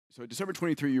So December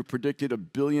 23, you predicted 1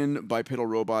 billion bipedal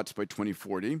robots by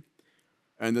 2040,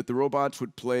 and that the robots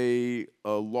would play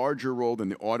a larger role than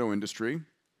the auto industry.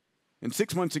 And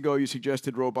 6 months ago, you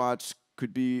suggested robots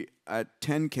could be at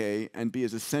 10K and be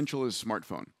as essential as a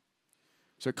smartphone.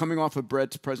 So coming off of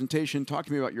Brett's presentation, talk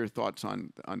to me about your thoughts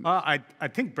on I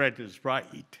think Brett is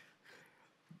right.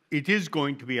 It is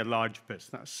going to be a large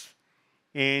business.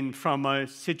 And from a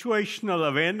situational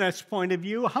awareness point of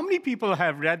view, how many people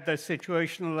have read the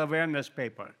situational awareness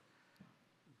paper?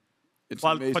 It's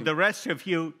well, amazing. For the rest of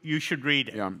you, you should read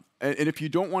it. Yeah. And if you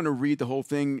don't want to read the whole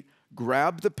thing,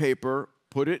 grab the paper,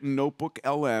 put it in Notebook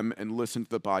LM, and listen to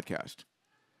the podcast.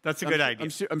 That's a good idea.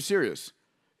 I'm serious.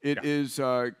 It is.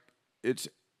 It's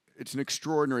an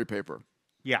extraordinary paper.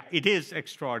 Yeah, it is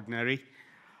extraordinary.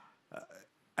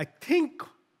 I think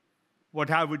what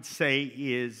I would say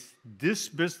is this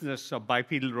business of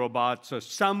bipedal robots or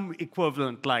some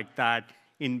equivalent like that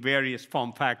in various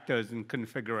form factors and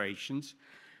configurations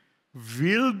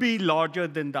will be larger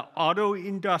than the auto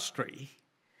industry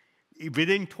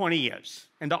within 20 years.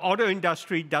 And the auto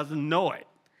industry doesn't know it.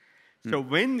 So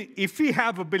if we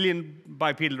have 1 billion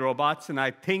bipedal robots, and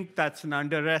I think that's an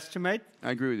underestimate.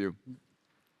 I agree with you.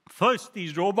 First,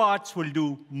 these robots will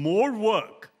do more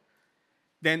work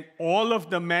than all of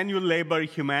the manual labor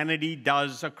humanity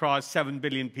does across 7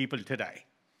 billion people today.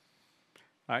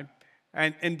 Right?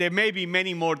 And there may be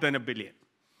many more than 1 billion.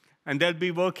 And they'll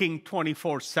be working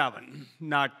 24/7,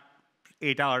 not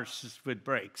 8 hours with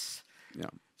breaks. Yeah.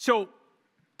 So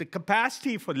the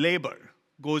capacity for labor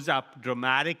goes up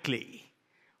dramatically,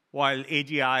 while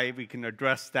AGI, we can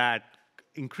address that,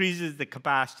 increases the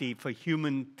capacity for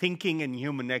human thinking and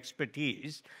human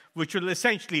expertise, which will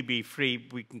essentially be free.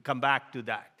 We can come back to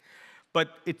that.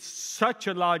 But it's such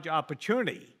a large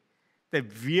opportunity that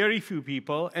very few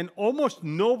people, and almost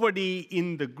nobody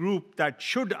in the group that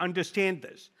should understand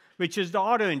this, which is the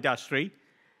auto industry,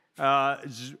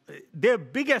 their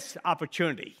biggest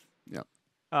opportunity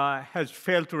has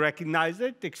failed to recognize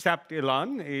it, except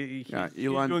Elon. He's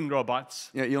doing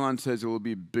robots. Yeah, Elon says it will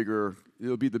be bigger.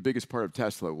 It'll be the biggest part of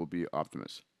Tesla will be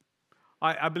Optimus.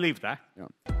 I believe that. Yeah.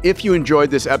 If you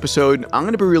enjoyed this episode, I'm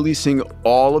going to be releasing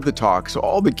all of the talks,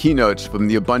 all the keynotes from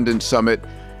the Abundance Summit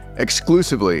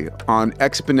exclusively on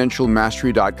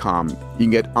exponentialmastery.com. You can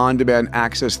get on-demand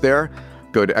access there.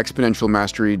 Go to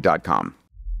exponentialmastery.com.